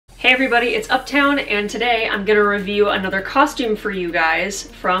Hey everybody, it's Uptown, and today I'm gonna review another costume for you guys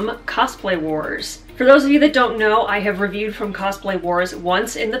from Cosplay Wars. For those of you that don't know, I have reviewed from Cosplay Wars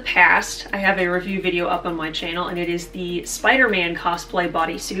once in the past. I have a review video up on my channel, and it is the Spider-Man cosplay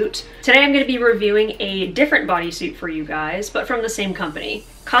bodysuit. Today I'm gonna be reviewing a different bodysuit for you guys, but from the same company.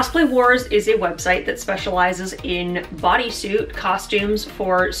 Cosplay Wars is a website that specializes in bodysuit costumes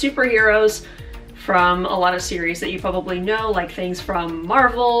for superheroes from a lot of series that you probably know, like things from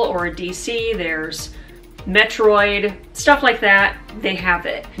Marvel or DC. There's Metroid, stuff like that. They have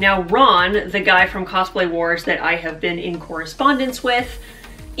it. Now Ron, the guy from Cosplay Wars that I have been in correspondence with,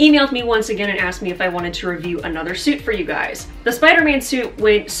 emailed me once again and asked me if I wanted to review another suit for you guys. The Spider-Man suit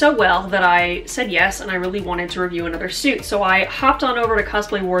went so well that I said yes, and I really wanted to review another suit. So I hopped on over to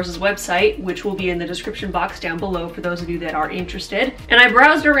Cosplay Wars' website, which will be in the description box down below for those of you that are interested. And I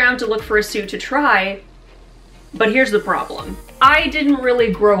browsed around to look for a suit to try, but here's the problem. I didn't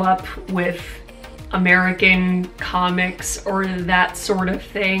really grow up with American comics or that sort of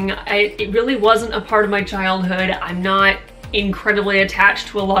thing. It really wasn't a part of my childhood. I'm not incredibly attached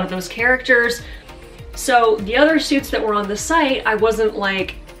to a lot of those characters. So the other suits that were on the site, I wasn't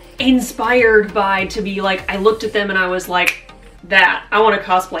like inspired by to be like, I looked at them and I was like, that, I want to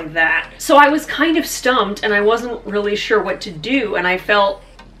cosplay that. So I was kind of stumped and I wasn't really sure what to do, and I felt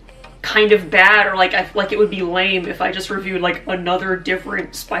kind of bad, or like I feel like it would be lame if I just reviewed like another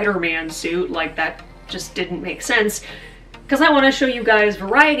different Spider-Man suit. Like that just didn't make sense, because I want to show you guys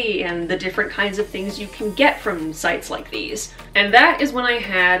variety and the different kinds of things you can get from sites like these. And that is when I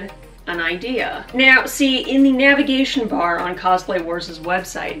had an idea. Now, see, in the navigation bar on Cosplay Wars'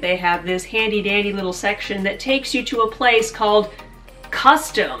 website, they have this handy dandy little section that takes you to a place called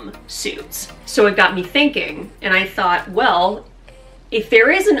custom suits. So it got me thinking, and I thought, well, if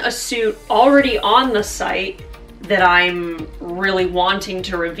there isn't a suit already on the site that I'm really wanting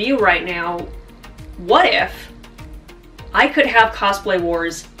to review right now, what if I could have Cosplay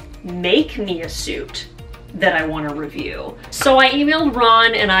Wars make me a suit that I want to review? So I emailed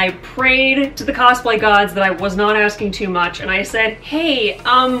Ron and I prayed to the cosplay gods that I was not asking too much, and I said, hey,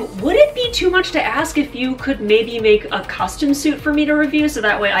 would it be too much to ask if you could maybe make a custom suit for me to review so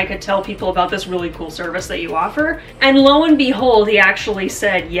that way I could tell people about this really cool service that you offer? And lo and behold, he actually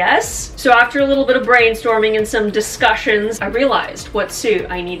said yes. So after a little bit of brainstorming and some discussions, I realized what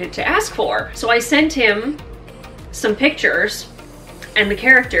suit I needed to ask for. So I sent him some pictures and the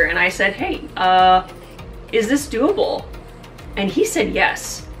character, and I said, hey, is this doable? And he said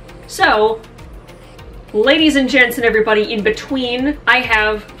yes. So, ladies and gents and everybody in between, I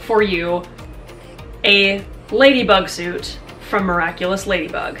have for you a Ladybug suit from Miraculous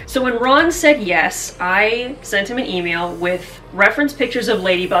Ladybug. So when Ron said yes, I sent him an email with reference pictures of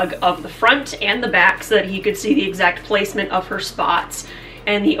Ladybug of the front and the back so that he could see the exact placement of her spots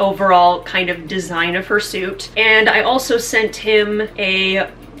and the overall kind of design of her suit. And I also sent him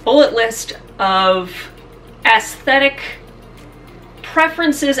a bullet list of aesthetic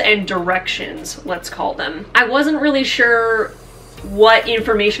preferences and directions, let's call them. I wasn't really sure what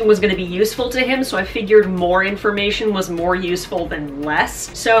information was going to be useful to him, so I figured more information was more useful than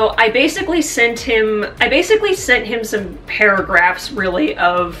less. So I basically sent him some paragraphs really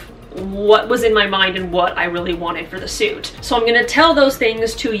of what was in my mind and what I really wanted for the suit. So I'm gonna tell those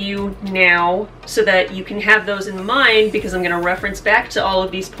things to you now so that you can have those in mind, because I'm gonna reference back to all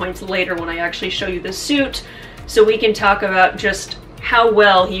of these points later when I actually show you the suit, so we can talk about just how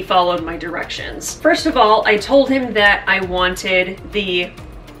well he followed my directions. First of all, I told him that I wanted the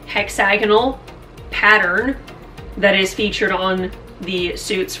hexagonal pattern that is featured on the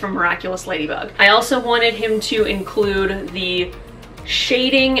suits from Miraculous Ladybug. I also wanted him to include the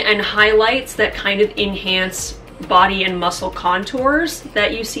shading and highlights that kind of enhance body and muscle contours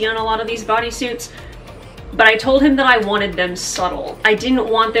that you see on a lot of these bodysuits, but I told him that I wanted them subtle. I didn't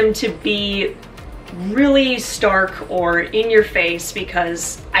want them to be really stark or in your face,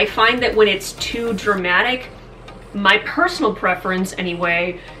 because I find that when it's too dramatic, my personal preference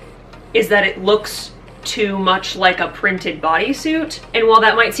anyway, is that it looks too much like a printed bodysuit. And while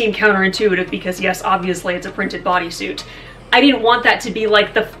that might seem counterintuitive, because yes, obviously it's a printed bodysuit, I didn't want that to be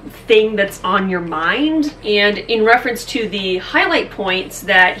like the thing that's on your mind. And in reference to the highlight points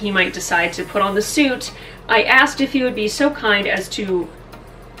that he might decide to put on the suit, I asked if he would be so kind as to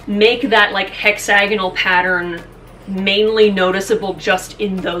make that like hexagonal pattern mainly noticeable just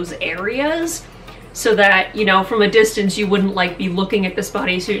in those areas, so that, you know, from a distance you wouldn't like be looking at this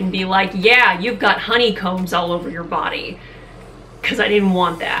bodysuit and be like, yeah, you've got honeycombs all over your body, because I didn't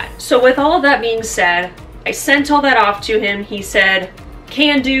want that. So with all of that being said, I sent all that off to him. He said,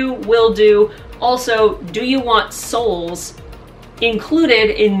 can do, will do. Also, do you want soles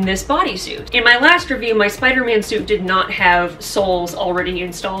included in this bodysuit. In my last review, my Spider-Man suit did not have soles already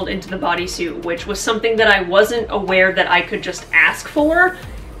installed into the bodysuit, which was something that I wasn't aware that I could just ask for,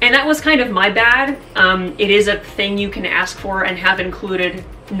 and that was kind of my bad. It is a thing you can ask for and have included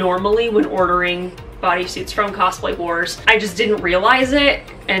normally when ordering bodysuits from Cosplay Wars. I just didn't realize it,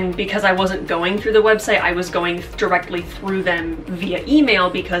 and because I wasn't going through the website, I was going directly through them via email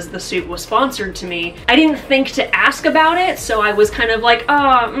because the suit was sponsored to me. I didn't think to ask about it, so I was kind of like,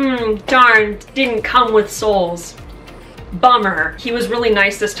 oh, darn, didn't come with soles. Bummer. He was really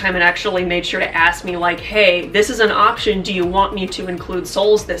nice this time and actually made sure to ask me like, hey, this is an option, do you want me to include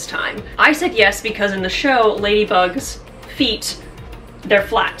soles this time? I said yes because in the show, Ladybug's feet, they're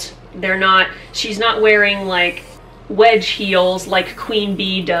flat. They're not, she's not wearing like wedge heels like Queen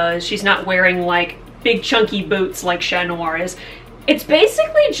Bee does. She's not wearing like big chunky boots like Chat Noir is. It's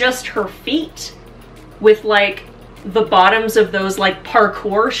basically just her feet with like the bottoms of those like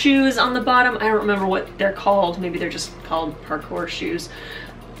parkour shoes on the bottom. I don't remember what they're called. Maybe they're just called parkour shoes.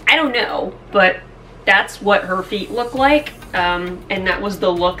 I don't know, but that's what her feet look like. And that was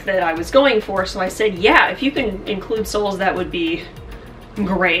the look that I was going for. So I said, yeah, if you can include soles, that would be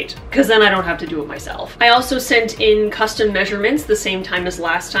great, because then I don't have to do it myself. I also sent in custom measurements the same time as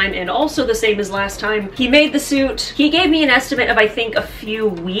last time, and also the same as last time. He made the suit. He gave me an estimate of I think a few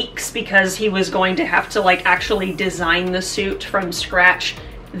weeks because he was going to have to like actually design the suit from scratch,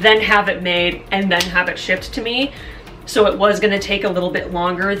 then have it made, and then have it shipped to me. So it was going to take a little bit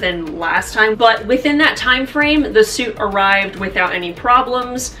longer than last time, but within that time frame, the suit arrived without any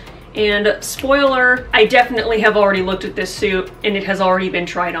problems. And spoiler, I definitely have already looked at this suit and it has already been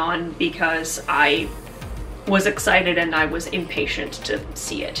tried on because I was excited and I was impatient to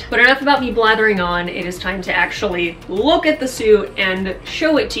see it. But enough about me blathering on, it is time to actually look at the suit and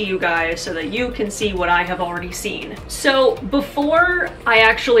show it to you guys so that you can see what I have already seen. So before I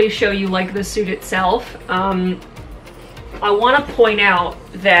actually show you like the suit itself, I want to point out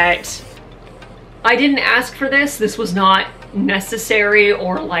that I didn't ask for this. This was not necessary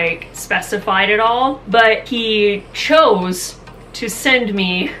or like specified at all, but he chose to send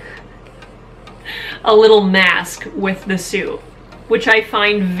me a little mask with the suit, which I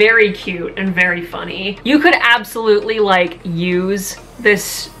find very cute and very funny. You could absolutely like use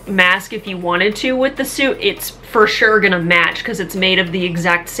this mask if you wanted to with the suit. It's for sure gonna match because it's made of the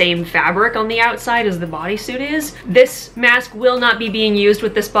exact same fabric on the outside as the bodysuit is. This mask will not be being used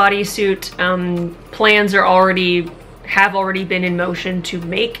with this bodysuit. Plans have already been in motion to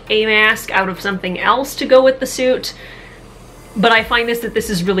make a mask out of something else to go with the suit. But I find that this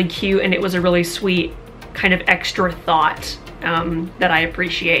is really cute and it was a really sweet kind of extra thought that I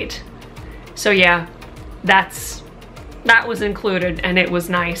appreciate. So yeah, that was included and it was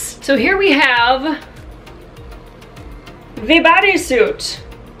nice. So here we have the bodysuit.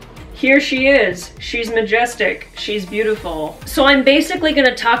 Here she is. She's majestic. She's beautiful. So I'm basically going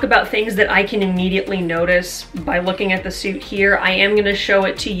to talk about things that I can immediately notice by looking at the suit here. I am going to show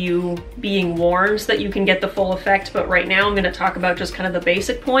it to you being worn so that you can get the full effect, but right now I'm going to talk about just kind of the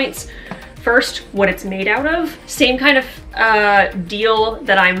basic points. First, what it's made out of. Same kind of deal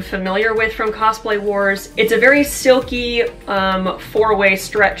that I'm familiar with from Cosplay Wars. It's a very silky four-way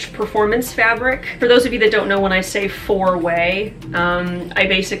stretch performance fabric. For those of you that don't know, when I say four-way, I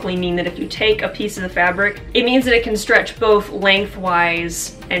basically mean that if you take a piece of the fabric, it means that it can stretch both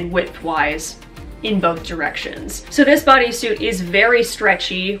lengthwise and widthwise in both directions. So this bodysuit is very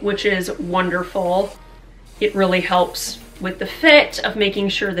stretchy, which is wonderful. It really helps with the fit of making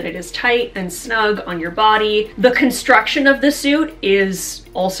sure that it is tight and snug on your body. The construction of the suit is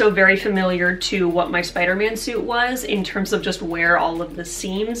also very familiar to what my Spider-Man suit was in terms of just where all of the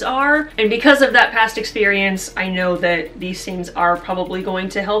seams are. And because of that past experience, I know that these seams are probably going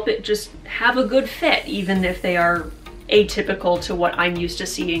to help it just have a good fit, even if they are atypical to what I'm used to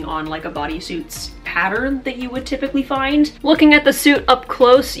seeing on like a bodysuit's pattern that you would typically find. Looking at the suit up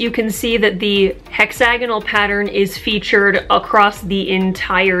close, you can see that the hexagonal pattern is featured across the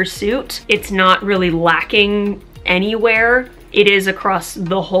entire suit. It's not really lacking anywhere. It is across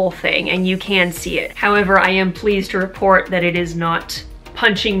the whole thing and you can see it. However, I am pleased to report that it is not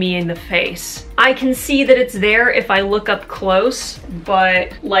punching me in the face. I can see that it's there if I look up close,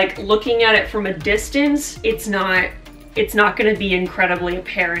 but like looking at it from a distance, it's not going to be incredibly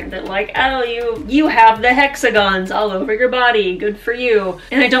apparent that like, oh, you have the hexagons all over your body, good for you.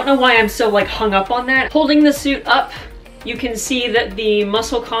 And I don't know why I'm so like hung up on that. Holding the suit up, you can see that the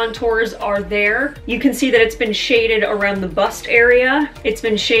muscle contours are there. You can see that it's been shaded around the bust area. It's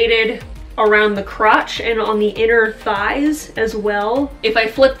been shaded around the crotch and on the inner thighs as well. If I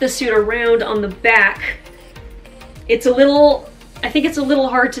flip the suit around on the back, it's a little I think it's a little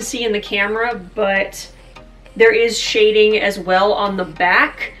hard to see in the camera, but there is shading as well on the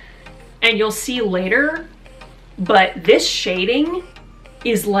back, and you'll see later, but this shading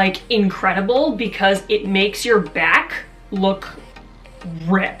is like incredible because it makes your back look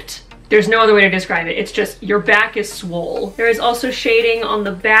ripped. There's no other way to describe it. It's just your back is swole. There is also shading on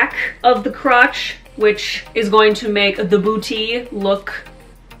the back of the crotch, which is going to make the booty look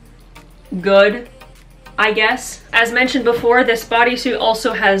good, I guess. As mentioned before, this bodysuit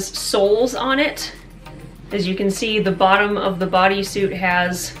also has soles on it. As you can see, the bottom of the bodysuit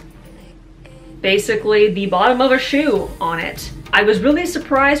has basically the bottom of a shoe on it. I was really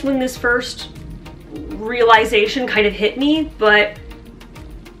surprised when this first realization kind of hit me, but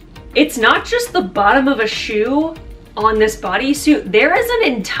it's not just the bottom of a shoe on this bodysuit. There is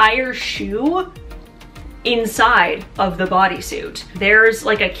an entire shoe inside of the bodysuit. There's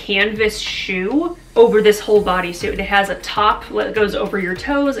like a canvas shoe over this whole bodysuit. It has a top that goes over your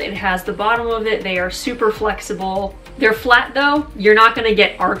toes. It has the bottom of it. They are super flexible. They're flat though. You're not gonna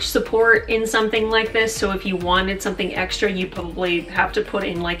get arch support in something like this, so if you wanted something extra, you probably have to put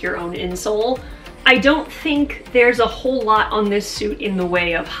in like your own insole. I don't think there's a whole lot on this suit in the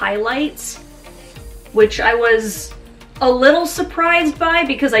way of highlights, which I was a little surprised by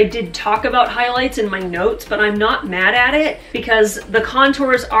because I did talk about highlights in my notes, but I'm not mad at it because the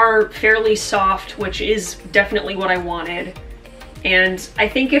contours are fairly soft, which is definitely what I wanted. And I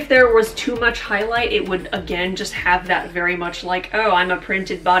think if there was too much highlight, it would again just have that very much like, oh, I'm a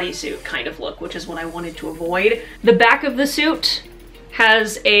printed bodysuit kind of look, which is what I wanted to avoid. The back of the suit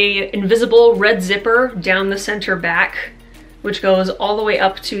has a invisible red zipper down the center back, which goes all the way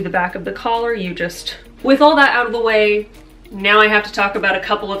up to the back of the collar. With all that out of the way, now I have to talk about a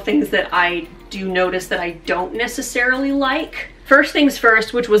couple of things that I do notice that I don't necessarily like. First things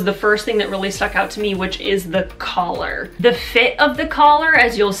first, which was the first thing that really stuck out to me, which is the collar. The fit of the collar,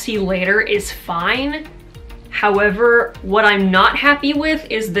 as you'll see later, is fine. However, what I'm not happy with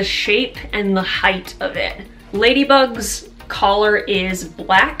is the shape and the height of it. Ladybug's collar is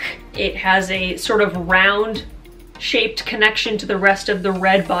black. It has a sort of round shaped connection to the rest of the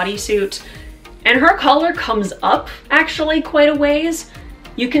red bodysuit, and her collar comes up actually quite a ways.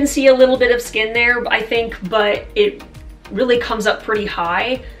 You can see a little bit of skin there, I think, but it really comes up pretty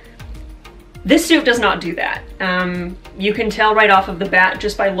high. This suit does not do that. You can tell right off of the bat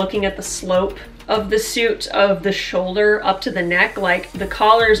just by looking at the slope of the suit, of the shoulder up to the neck, like the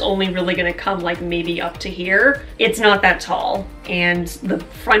collar is only really gonna come like maybe up to here. It's not that tall, and the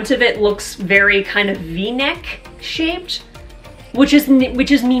front of it looks very kind of V-neck shaped, which is me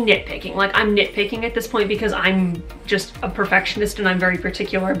nitpicking. Like, I'm nitpicking at this point because I'm just a perfectionist and I'm very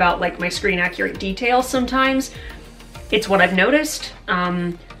particular about like my screen accurate details sometimes. It's what I've noticed.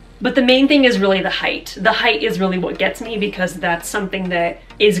 But the main thing is really the height. The height is really what gets me because that's something that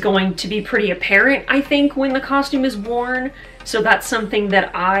is going to be pretty apparent, I think, when the costume is worn. So that's something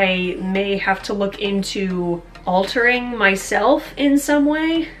that I may have to look into altering myself in some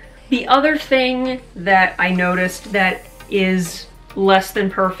way. The other thing that I noticed that is less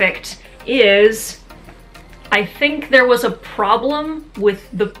than perfect is I think there was a problem with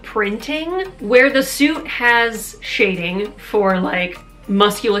the printing where the suit has shading for like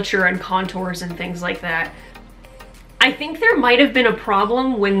musculature and contours and things like that. I think there might have been a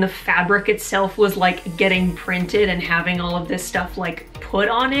problem when the fabric itself was like getting printed and having all of this stuff like put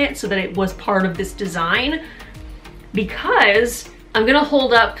on it so that it was part of this design, because I'm gonna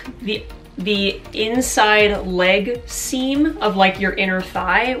hold up the inside leg seam of like your inner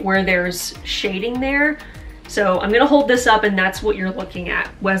thigh where there's shading there. So I'm gonna hold this up and that's what you're looking at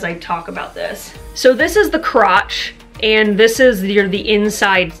as I talk about this. So this is the crotch and this is the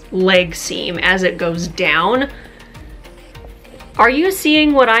inside leg seam as it goes down. Are you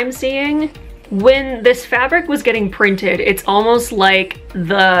seeing what I'm seeing? When this fabric was getting printed, it's almost like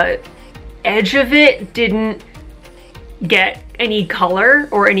the edge of it didn't get any color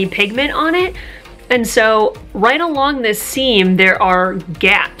or any pigment on it. And so right along this seam, there are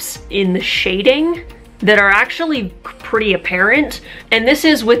gaps in the shading that are actually pretty apparent. And this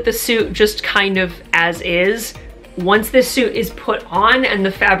is with the suit just kind of as is. Once this suit is put on and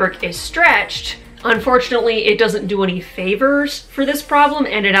the fabric is stretched, unfortunately, it doesn't do any favors for this problem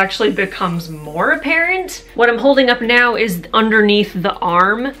and it actually becomes more apparent. What I'm holding up now is underneath the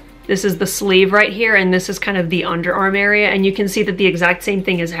arm. This is the sleeve right here, and this is kind of the underarm area, and you can see that the exact same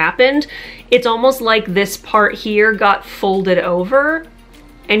thing has happened. It's almost like this part here got folded over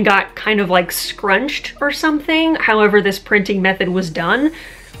and got kind of like scrunched or something, however this printing method was done.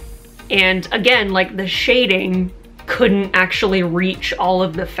 And again, like the shading couldn't actually reach all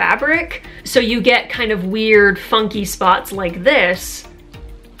of the fabric. So you get kind of weird, funky spots like this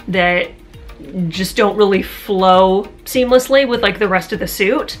that just don't really flow seamlessly with like the rest of the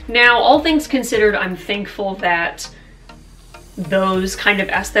suit. Now, all things considered, I'm thankful that those kind of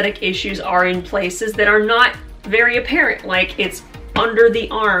aesthetic issues are in places that are not very apparent. Like it's under the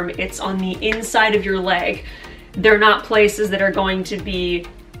arm, it's on the inside of your leg. They're not places that are going to be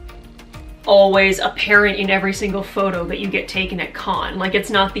always apparent in every single photo that you get taken at con. Like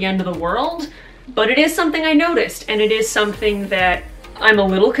it's not the end of the world, but it is something I noticed, and it is something that I'm a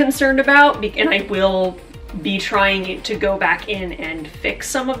little concerned about, and I will be trying to go back in and fix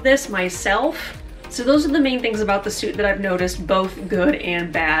some of this myself. So those are the main things about the suit that I've noticed, both good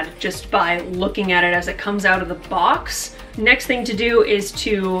and bad, just by looking at it as it comes out of the box. Next thing to do is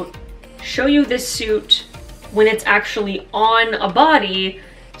to show you this suit when it's actually on a body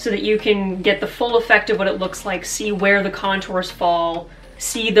so that you can get the full effect of what it looks like, see where the contours fall,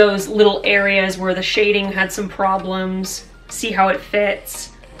 see those little areas where the shading had some problems, see how it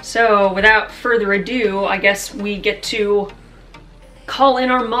fits. So without further ado, I guess we get to call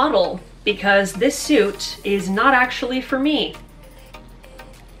in our model, because this suit is not actually for me.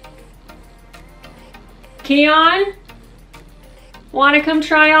 Keon? Wanna come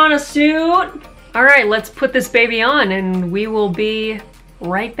try on a suit? All right, let's put this baby on and we will be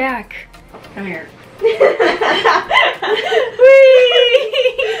right back. Come here.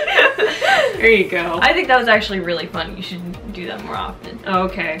 There you go. I think that was actually really fun. You should do that more often.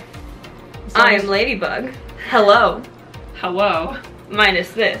 Okay. I am Ladybug. Hello. Hello.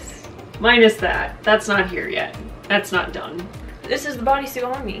 Minus this. Minus that. That's not here yet. That's not done. This is the bodysuit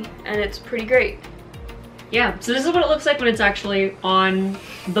on me, and it's pretty great. Yeah, so this is what it looks like when it's actually on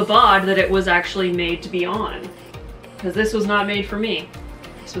the bod that it was actually made to be on. Because this was not made for me.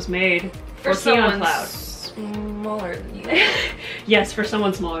 This was made for someone Cloud. Smaller than you. Yes, for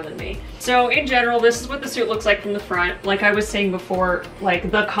someone smaller than me. So in general, this is what the suit looks like from the front. Like I was saying before,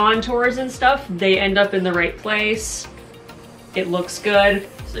 like the contours and stuff, they end up in the right place. It looks good.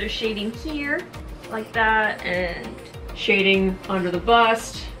 So there's shading here, like that, and shading under the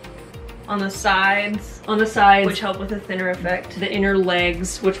bust. On the sides. On the sides. Which help with a thinner effect. The inner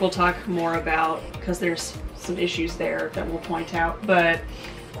legs, which we'll talk more about, because there's some issues there that we'll point out. But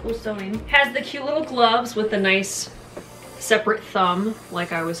cool sewing. Has the cute little gloves with the nice separate thumb,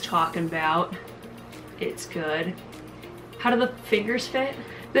 like I was talking about. It's good. How do the fingers fit?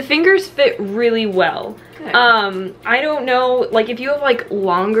 The fingers fit really well. Good. I don't know, like if you have like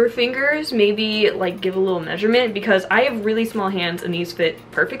longer fingers, maybe like give a little measurement, because I have really small hands and these fit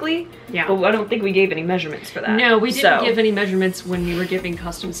perfectly. Yeah. But I don't think we gave any measurements for that. No, we didn't give any measurements when we were giving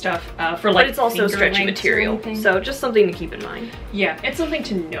custom stuff for like. But it's also stretchy material, so just something to keep in mind. Yeah, it's something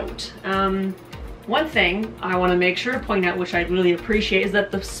to note. One thing I want to make sure to point out, which I really appreciate, is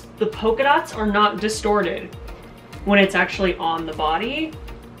that the polka dots are not distorted when it's actually on the body.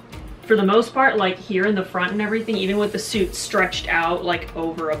 For the most part, like here in the front and everything, even with the suit stretched out like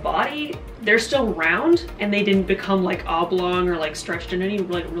over a body, they're still round and they didn't become like oblong or like stretched in any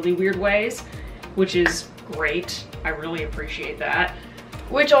like really weird ways, which is great. I really appreciate that.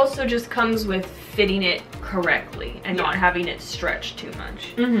 Which also just comes with fitting it correctly and not having it stretch too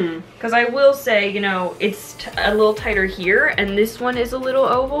much. Because I will say, you know, it's a little tighter here and this one is a little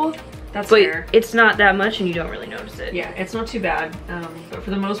oval. That's but fair. It's not that much and you don't really notice it. Yeah, it's not too bad. But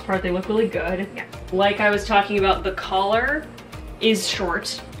for the most part, they look really good. Yeah. Like I was talking about, the collar is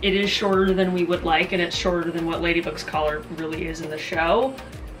short. It is shorter than we would like, and it's shorter than what Ladybug's collar really is in the show.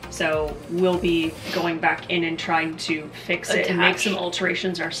 So we'll be going back in and trying to fix it and make some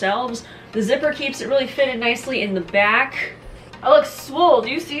alterations ourselves. The zipper keeps it really fitted nicely in the back. I look swole. Do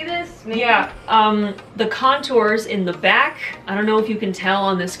you see this? Maybe? Yeah. The contours in the back, I don't know if you can tell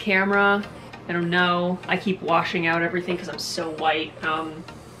on this camera. I don't know. I keep washing out everything because I'm so white.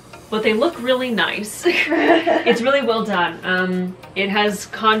 But they look really nice. It's really well done. It has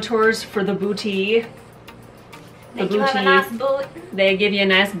contours for the booty. You have a nice boot. They give you a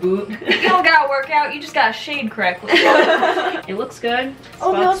nice boot. You don't gotta work out, you just gotta shade correctly. It looks good.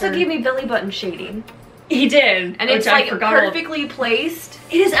 Oh, he also gave me belly button shading. He did. And it's like perfectly placed.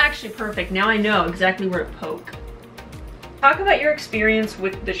 It is actually perfect. Now I know exactly where to poke. Talk about your experience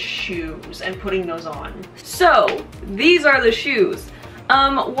with the shoes and putting those on. So, these are the shoes.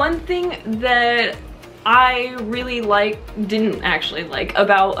 One thing that I really didn't actually like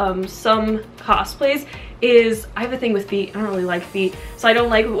about some cosplays is I have a thing with feet. I don't really like feet. So I don't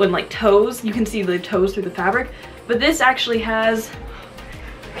like when like toes, you can see the toes through the fabric. But this actually has,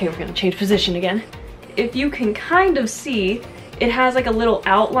 okay, we're gonna change position again. If you can kind of see, it has like a little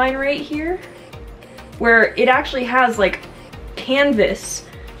outline right here. where it actually has like canvas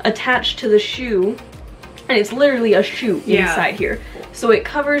attached to the shoe, and it's literally a shoe inside here. So it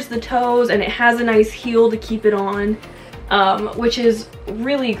covers the toes and it has a nice heel to keep it on, which is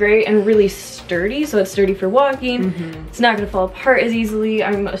really great and really sturdy. So it's sturdy for walking. It's not gonna fall apart as easily,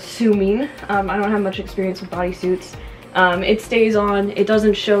 I'm assuming. I don't have much experience with bodysuits. It stays on, it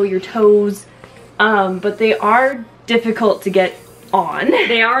doesn't show your toes, but they are difficult to get on.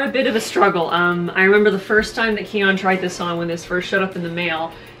 They are a bit of a struggle. I remember the first time that Keon tried this on when this first showed up in the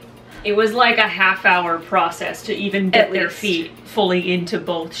mail, it was like a half-hour process to even get their feet fully into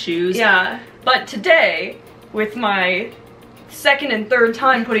both shoes. Yeah, but today, with my second and third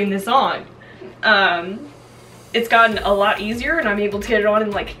time putting this on, it's gotten a lot easier and I'm able to get it on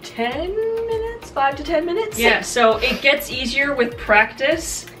in like 10 minutes, 5 to 10 minutes. Yeah, so it gets easier with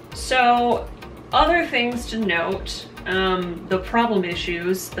practice. So other things to note, the problem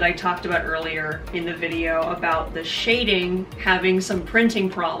issues that I talked about earlier in the video about the shading having some printing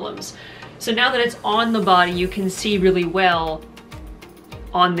problems. So now that it's on the body, you can see really well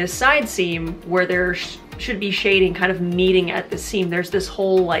on this side seam where there should be shading kind of meeting at the seam. There's this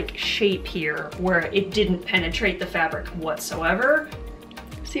whole like shape here where it didn't penetrate the fabric whatsoever.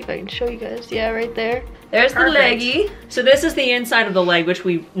 See if I can show you guys. Yeah, right there. There's the leggy. So this is the inside of the leg, which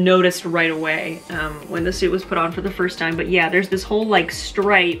we noticed right away when the suit was put on for the first time. But yeah, there's this whole like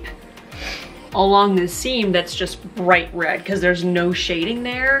stripe along the seam that's just bright red because there's no shading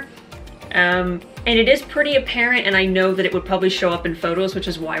there. And it is pretty apparent, and I know that it would probably show up in photos, which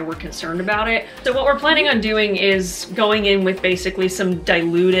is why we're concerned about it. So what we're planning on doing is going in with basically some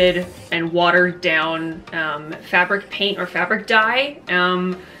diluted and watered down fabric paint or fabric dye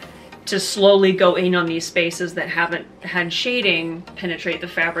to slowly go in on these spaces that haven't had shading penetrate the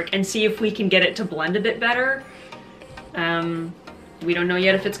fabric and see if we can get it to blend a bit better. We don't know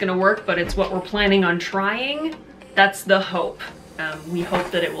yet if it's gonna work, but it's what we're planning on trying. That's the hope. We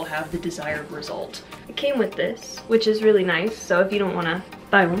hope that it will have the desired result. It came with this, which is really nice. So if you don't want to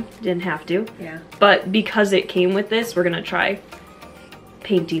buy one, you didn't have to. Yeah. But because it came with this, we're gonna try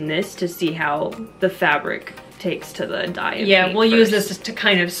painting this to see how the fabric takes to the dye. Yeah, we'll use this to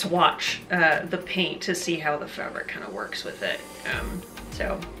kind of swatch the paint to see how the fabric kind of works with it.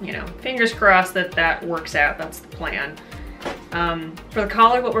 So, you know, fingers crossed that that works out. That's the plan. For the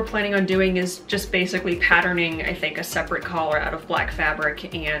collar, what we're planning on doing is just basically patterning, I think, a separate collar out of black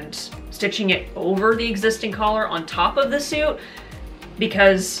fabric and stitching it over the existing collar on top of the suit,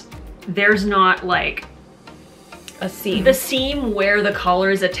 because there's not like a seam. The seam where the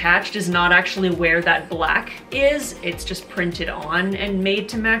collar is attached is not actually where that black is. It's just printed on and made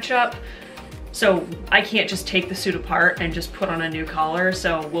to match up. So I can't just take the suit apart and just put on a new collar,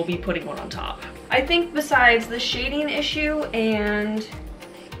 so we'll be putting one on top. I think besides the shading issue and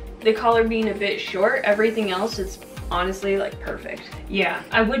the collar being a bit short, everything else is honestly like perfect. Yeah,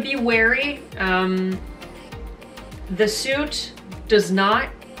 I would be wary. The suit does not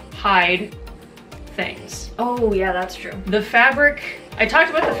hide things. Oh yeah, that's true. The fabric, I talked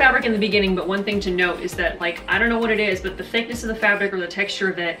about the fabric in the beginning, but one thing to note is that, like, I don't know what it is, but the thickness of the fabric or the texture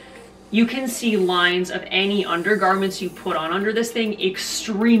of it, you can see lines of any undergarments you put on under this thing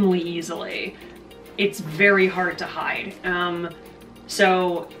extremely easily. It's very hard to hide.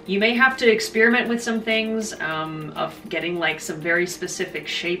 So you may have to experiment with some things of getting like some very specific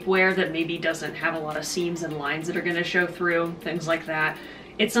shapewear that maybe doesn't have a lot of seams and lines that are gonna show through, things like that.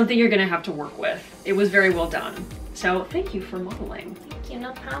 It's something you're gonna have to work with. It was very well done. So thank you for modeling. Thank you,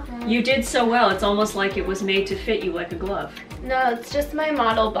 no problem. You did so well. It's almost like it was made to fit you like a glove. No, it's just my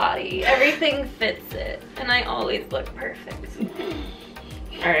model body. Everything fits it, and I always look perfect.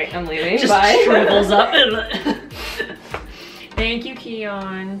 All right, I'm leaving. Just bye. shrivels up. Thank you,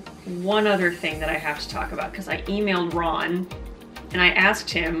 Keon. One other thing that I have to talk about, because I emailed Ron and I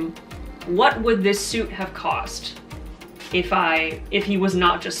asked him, what would this suit have cost if he was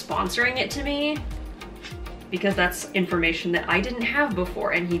not just sponsoring it to me? Because that's information that I didn't have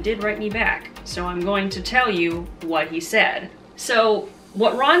before, and he did write me back. So I'm going to tell you what he said. So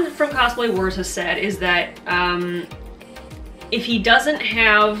what Ron from Cosplay Wars has said is that if he doesn't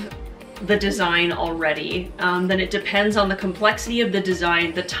have the design already, then it depends on the complexity of the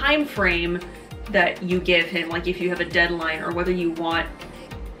design, the time frame that you give him, like if you have a deadline, or whether you want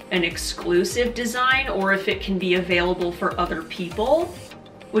an exclusive design or if it can be available for other people,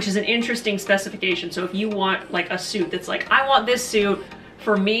 which is an interesting specification. So if you want like a suit that's like, I want this suit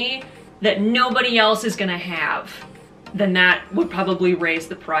for me that nobody else is gonna have, then that would probably raise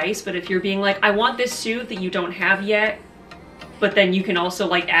the price. But if you're being like, I want this suit that you don't have yet, but then you can also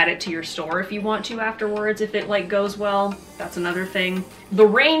like add it to your store if you want to afterwards, if it like goes well. That's another thing. The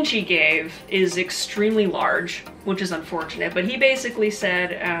range he gave is extremely large, which is unfortunate, but he basically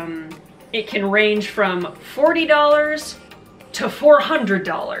said it can range from $40 to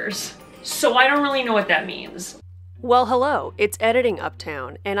 $400. So I don't really know what that means. Well, hello, it's Editing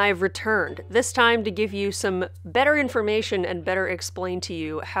Uptown, and I've returned, this time to give you some better information and better explain to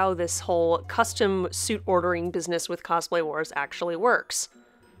you how this whole custom suit ordering business with Cosplay Wars actually works.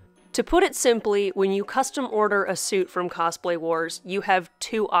 To put it simply, when you custom order a suit from Cosplay Wars, you have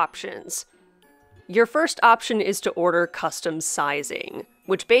two options. Your first option is to order custom sizing,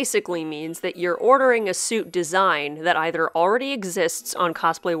 which basically means that you're ordering a suit design that either already exists on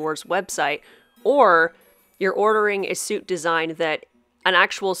Cosplay Wars' website, or you're ordering a suit design that an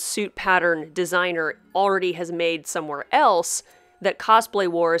actual suit pattern designer already has made somewhere else that Cosplay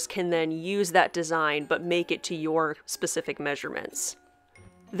Wars can then use that design but make it to your specific measurements.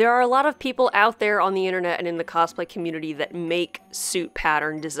 There are a lot of people out there on the internet and in the cosplay community that make suit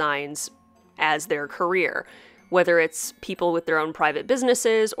pattern designs as their career, whether it's people with their own private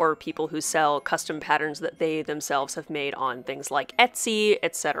businesses or people who sell custom patterns that they themselves have made on things like Etsy,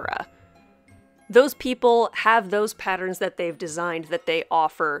 etc. Those people have those patterns that they've designed that they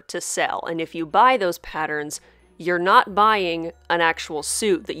offer to sell, and if you buy those patterns, you're not buying an actual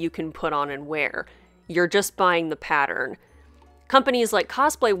suit that you can put on and wear. You're just buying the pattern. Companies like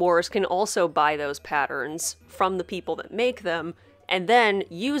Cosplay Wars can also buy those patterns from the people that make them, and then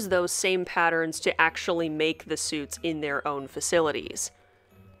use those same patterns to actually make the suits in their own facilities.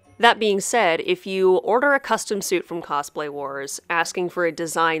 That being said, if you order a custom suit from Cosplay Wars, asking for a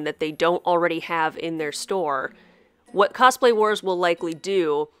design that they don't already have in their store, what Cosplay Wars will likely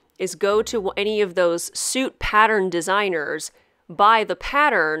do is go to any of those suit pattern designers, buy the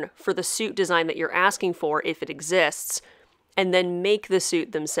pattern for the suit design that you're asking for if it exists, and then make the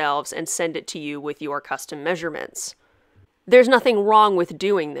suit themselves and send it to you with your custom measurements. There's nothing wrong with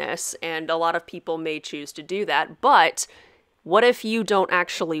doing this, and a lot of people may choose to do that, but what if you don't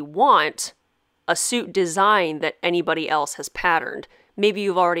actually want a suit design that anybody else has patterned? Maybe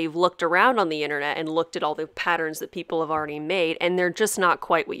you've already looked around on the internet and looked at all the patterns that people have already made, and they're just not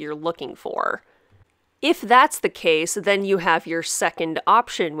quite what you're looking for. If that's the case, then you have your second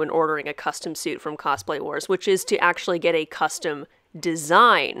option when ordering a custom suit from Cosplay Wars, which is to actually get a custom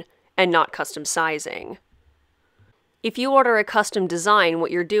design and not custom sizing. If you order a custom design, what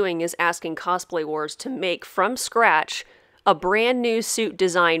you're doing is asking Cosplay Wars to make from scratch a brand new suit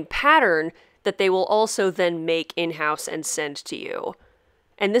design pattern that they will also then make in-house and send to you.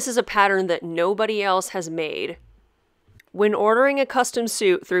 And this is a pattern that nobody else has made. When ordering a custom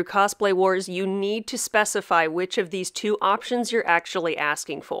suit through Cosplay Wars, you need to specify which of these two options you're actually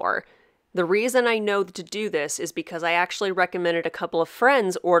asking for. The reason I know to do this is because I actually recommended a couple of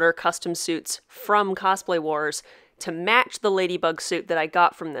friends order custom suits from Cosplay Wars to match the Ladybug suit that I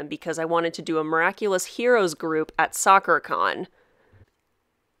got from them because I wanted to do a Miraculous Heroes group at SoccerCon.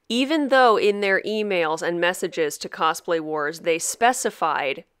 Even though in their emails and messages to Cosplay Wars they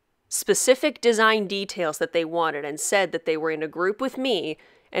specified specific design details that they wanted and said that they were in a group with me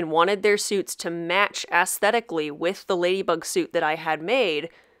and wanted their suits to match aesthetically with the Ladybug suit that I had made,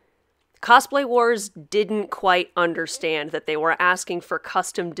 Cosplay Wars didn't quite understand that they were asking for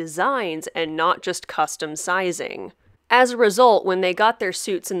custom designs and not just custom sizing. As a result, when they got their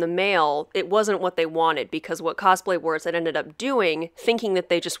suits in the mail, it wasn't what they wanted, because what Cosplay Wars had ended up doing, thinking that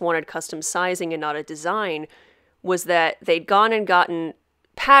they just wanted custom sizing and not a design, was that they'd gone and gotten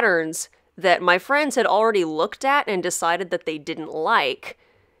patterns that my friends had already looked at and decided that they didn't like,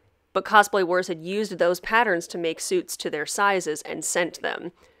 but Cosplay Wars had used those patterns to make suits to their sizes and sent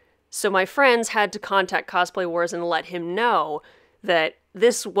them. So my friends had to contact Cosplay Wars and let him know that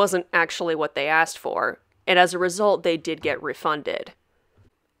this wasn't actually what they asked for, and as a result, they did get refunded.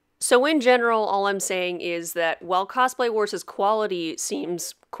 So in general, all I'm saying is that while Cosplay Wars' quality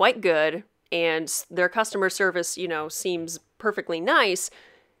seems quite good, and their customer service, seems perfectly nice,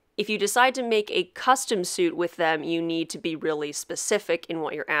 if you decide to make a custom suit with them, you need to be really specific in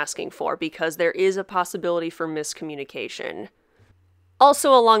what you're asking for, because there is a possibility for miscommunication.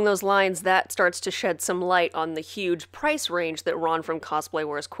 Also along those lines, that starts to shed some light on the huge price range that Ron from Cosplay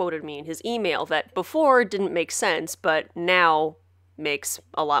Wars quoted me in his email that before didn't make sense, but now makes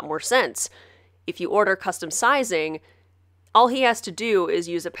a lot more sense. If you order custom sizing, all he has to do is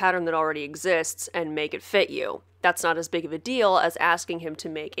use a pattern that already exists and make it fit you. That's not as big of a deal as asking him to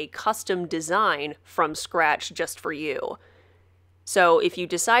make a custom design from scratch just for you. So if you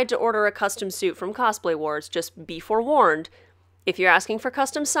decide to order a custom suit from Cosplay Wars, just be forewarned. If you're asking for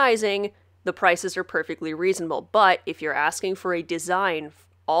custom sizing, the prices are perfectly reasonable. But if you're asking for a design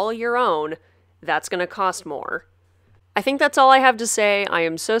all your own, that's going to cost more. I think that's all I have to say. I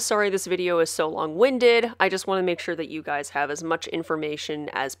am so sorry this video is so long-winded. I just want to make sure that you guys have as much information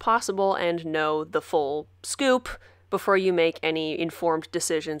as possible and know the full scoop before you make any informed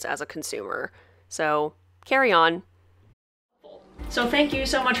decisions as a consumer. So, carry on. So thank you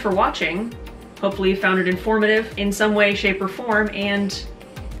so much for watching. Hopefully you found it informative in some way, shape, or form, and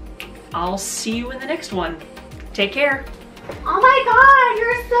I'll see you in the next one. Take care. Oh my god,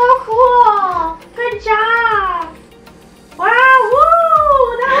 you're so cool! Good job! Wow,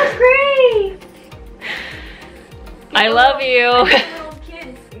 woo! That was great! I love you! Little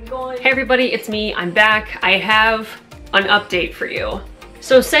kids going... Hey everybody, it's me, I'm back. I have an update for you.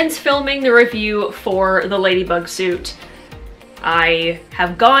 So since filming the review for the Ladybug suit, I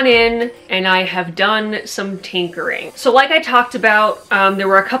have gone in and I have done some tinkering. So like I talked about, there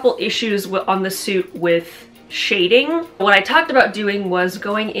were a couple issues on the suit with shading. What I talked about doing was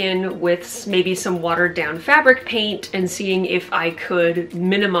going in with maybe some watered down fabric paint and seeing if I could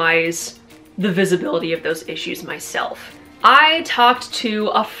minimize the visibility of those issues myself. I talked to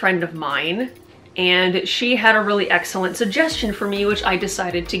a friend of mine and she had a really excellent suggestion for me, which I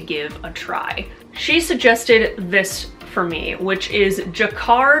decided to give a try. She suggested this for me, which is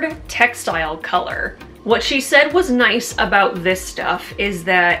jacquard textile color. What she said was nice about this stuff is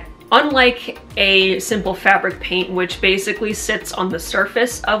that unlike a simple fabric paint, which basically sits on the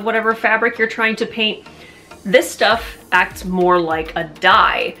surface of whatever fabric you're trying to paint, this stuff acts more like a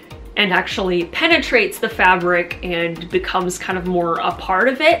dye and actually penetrates the fabric and becomes kind of more a part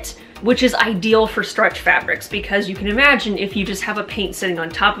of it, which is ideal for stretch fabrics because you can imagine if you just have a paint sitting on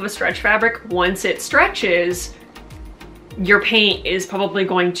top of a stretch fabric, once it stretches, your paint is probably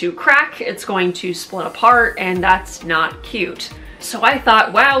going to crack, it's going to split apart, and that's not cute. So I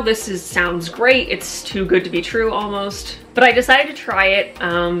thought, wow, sounds great. It's too good to be true almost. But I decided to try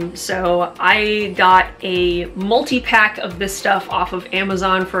it. So I got a multi-pack of this stuff off of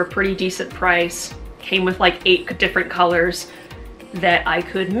Amazon for a pretty decent price. Came with like 8 different colors that I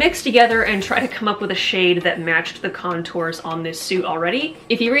could mix together and try to come up with a shade that matched the contours on this suit already.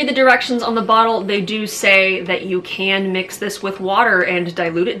 If you read the directions on the bottle, they do say that you can mix this with water and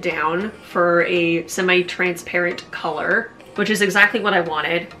dilute it down for a semi-transparent color, which is exactly what I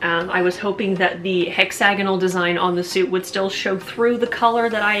wanted. I was hoping that the hexagonal design on the suit would still show through the color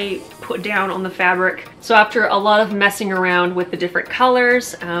that I put down on the fabric. So after a lot of messing around with the different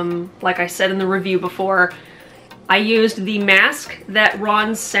colors, like I said in the review before, I used the mask that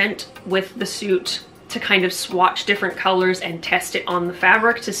Ron sent with the suit to kind of swatch different colors and test it on the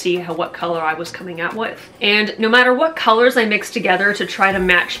fabric to see what color I was coming out with. And no matter what colors I mixed together to try to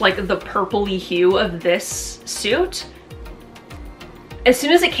match like the purpley hue of this suit, as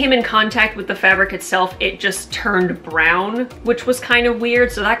soon as it came in contact with the fabric itself, it just turned brown, which was kind of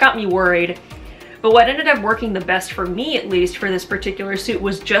weird, so that got me worried. But what ended up working the best for me, at least for this particular suit,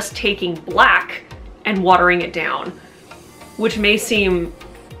 was just taking black and watering it down, which may seem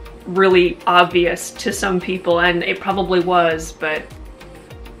really obvious to some people, and it probably was, but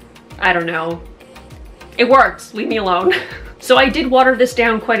I don't know. It worked, leave me alone. So I did water this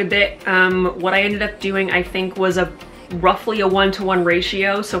down quite a bit. What I ended up doing, I think, was roughly a 1-to-1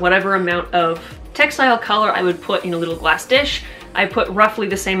 ratio. So whatever amount of textile color I would put in a little glass dish, I put roughly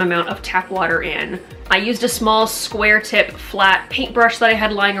the same amount of tap water in. I used a small square tip flat paintbrush that I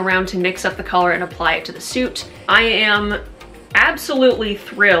had lying around to mix up the color and apply it to the suit. I am absolutely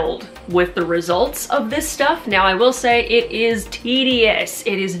thrilled with the results of this stuff. Now I will say it is tedious.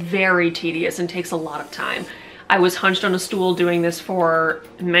 It is very tedious and takes a lot of time. I was hunched on a stool doing this for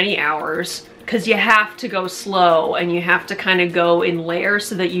many hours because you have to go slow and you have to kind of go in layers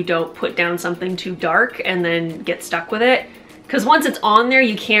so that you don't put down something too dark and then get stuck with it. Because once it's on there,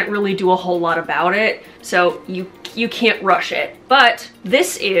 you can't really do a whole lot about it, so you can't rush it. But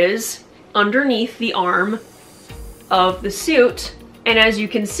this is underneath the arm of the suit, and as you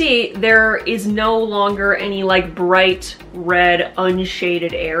can see, there is no longer any like bright red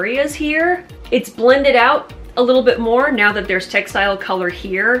unshaded areas here. It's blended out a little bit more now that there's textile color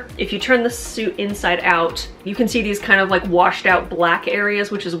here. If you turn the suit inside out, you can see these kind of like washed out black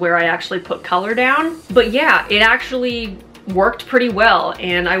areas, which is where I actually put color down. But yeah, it actually worked pretty well,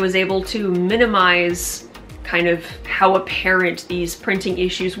 and I was able to minimize kind of how apparent these printing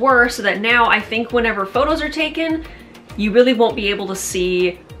issues were, so that now I think whenever photos are taken, you really won't be able to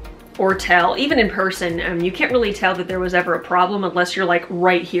see or tell, even in person, you can't really tell that there was ever a problem unless you're like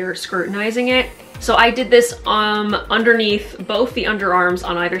right here scrutinizing it. So I did this underneath both the underarms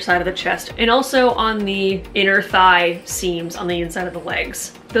on either side of the chest and also on the inner thigh seams on the inside of the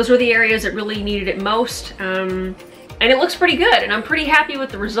legs. Those were the areas that really needed it most. And it looks pretty good and I'm pretty happy with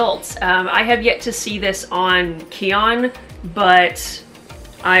the results. I have yet to see this on Keon, but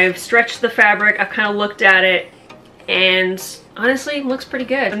I've stretched the fabric, I've kind of looked at it, and honestly, it looks pretty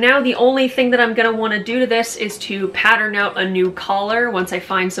good. Now the only thing that I'm gonna wanna do to this is to pattern out a new collar once I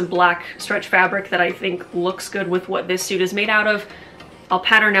find some black stretch fabric that I think looks good with what this suit is made out of. I'll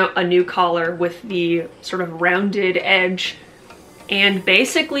pattern out a new collar with the sort of rounded edge and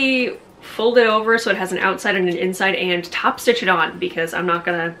basically fold it over so it has an outside and an inside and top stitch it on, because I'm not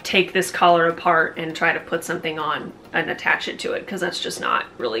gonna take this collar apart and try to put something on and attach it to it, because that's just not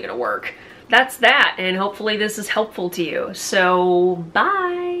really gonna work. That's that, and hopefully this is helpful to you. So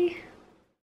bye.